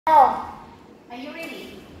No. Are you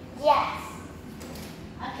ready? Yes.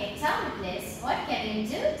 Okay, tell me please, what can you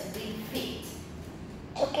do to be fit?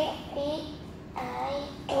 To get fit, I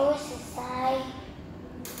do exercise,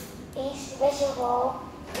 eat vegetable,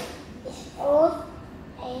 eat fruit,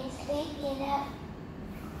 and sleep enough,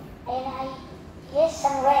 and I get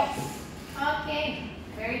some rest. Okay,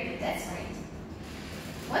 very good, that's right.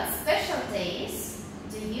 What special days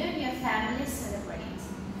do you and your family celebrate?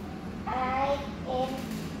 I am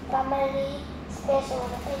family special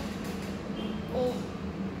is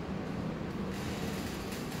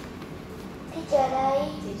Teacher Day,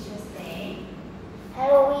 Teacher's Day.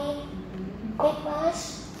 Halloween, Christmas,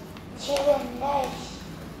 Children's Day,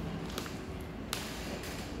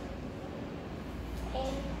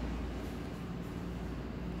 and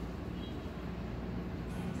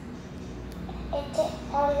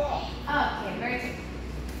holiday. Okay, very good.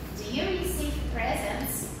 Do you receive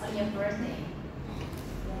presents on your birthday?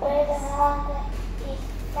 Present on is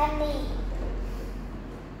money.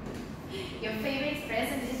 Your favorite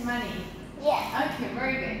present is money? Yeah. Okay,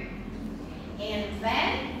 very good. And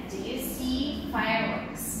when do you see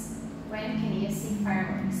fireworks? When can you see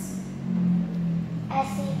fireworks? I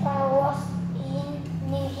see fireworks in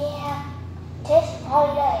New Year Test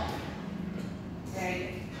holiday. Very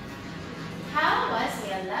good. How was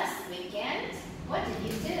your last weekend? What did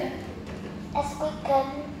you do? Last weekend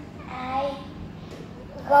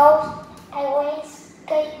I went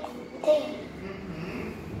skating.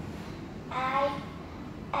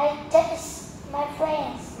 I text my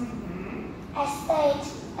friends. I stayed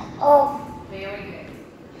at home. Very good.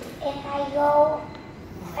 And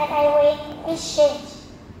I went fishing.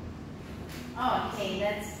 Okay,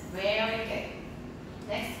 that's very good.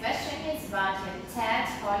 Next question is about your TED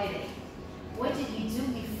holiday. What did you do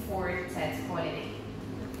before TED holiday?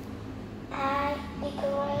 I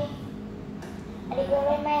decorate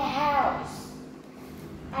my house.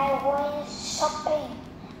 I went shopping.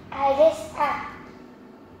 I dressed up.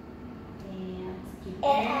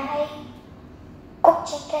 And I cooked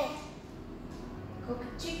chicken. Cook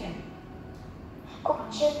chicken.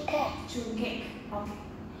 Cooked chicken. Chicken cake. Okay.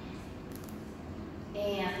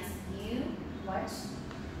 And you watch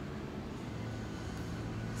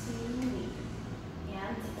TV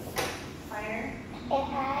and fire. And I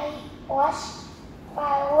watched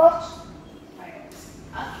fireworks. Fireworks.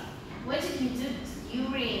 Okay. What did you do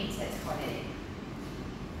during TED holiday?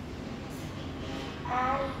 I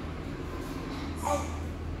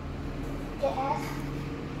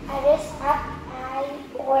dressed up. I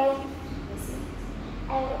went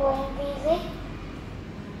visit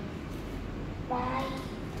my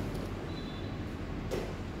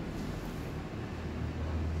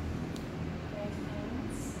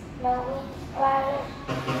loving father.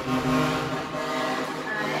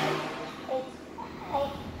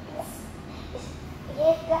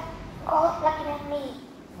 God looking at me.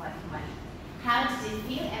 What money? How did it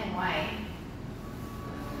feel and why?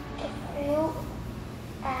 I feel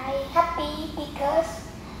happy because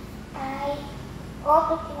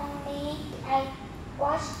God looking at me. I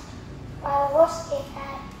watched fireworks and I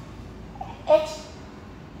ate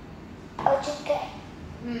a chicken.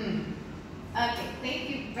 Okay, thank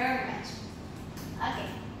you very much. Okay,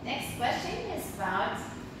 next question is about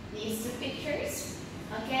these two pictures.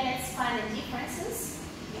 Okay, let's find the differences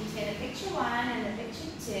between the picture 1 and the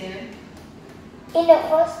picture 2. In the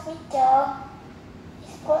first picture,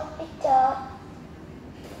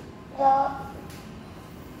 The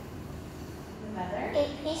mother. it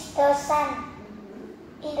is the sun.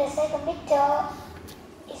 In the second picture,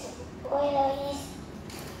 is weather is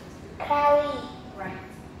cloudy. Right.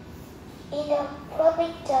 In the first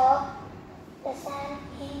picture, the sun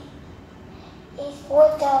is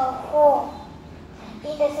waterfall.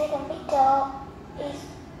 In the second picture, is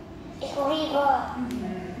river.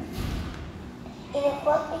 In the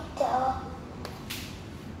first picture,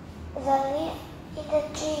 the leaf in the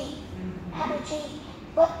tree, have a tree,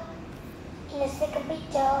 but in the second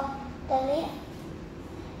picture, the leaf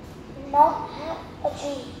not have a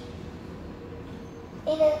tree.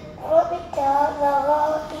 In the first picture, the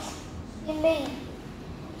girl is swimming.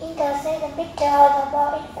 In the second picture, the boy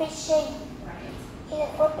is fishing. Right. In the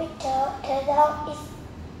first picture, the dog is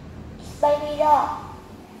baby dog.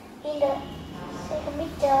 In the second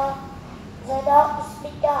picture, the dog is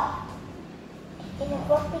big dog. In the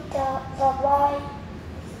first picture, the boy is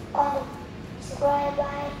on the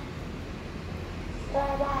drive-by.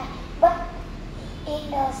 But in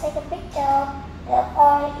the second picture, the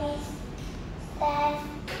boy is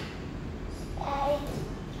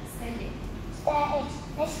standing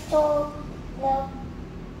next to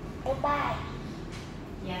the bike.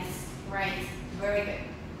 Yes, right. Very good.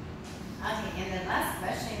 Okay, and the last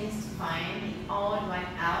question is to find the odd one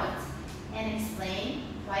out and explain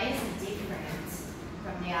why is it different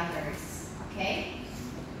from the others. Okay?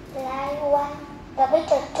 Line 1, the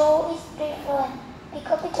picture 2 is different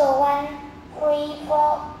because picture 1, 3,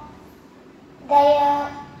 4,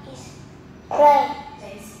 there is gray.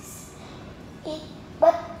 Daisies.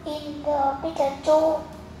 But in the picture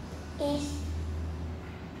 2 is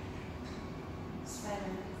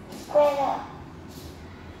square.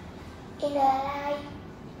 In the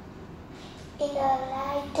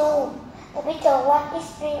line 2, the picture 1 is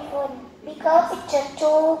different because picture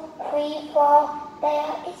 2, 3, 4,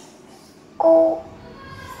 there is school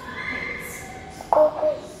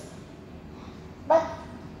place. But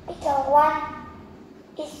picture 1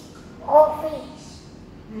 is goldfish.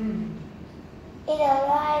 In the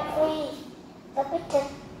line 3, the picture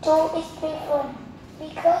 2 is different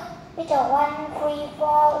because picture 1, 3,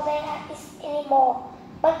 4, there is animal.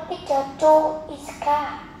 But picture 2 is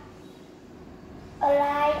car.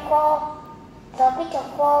 Line 4, the picture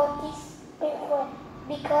 4 is different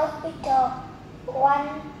because picture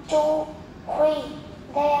 1, 2, 3,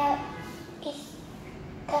 there is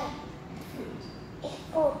cake. It's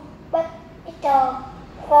food. But picture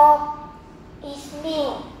 4 is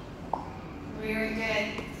milk. Very good.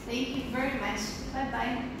 Thank you very much.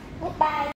 Bye-bye. Goodbye.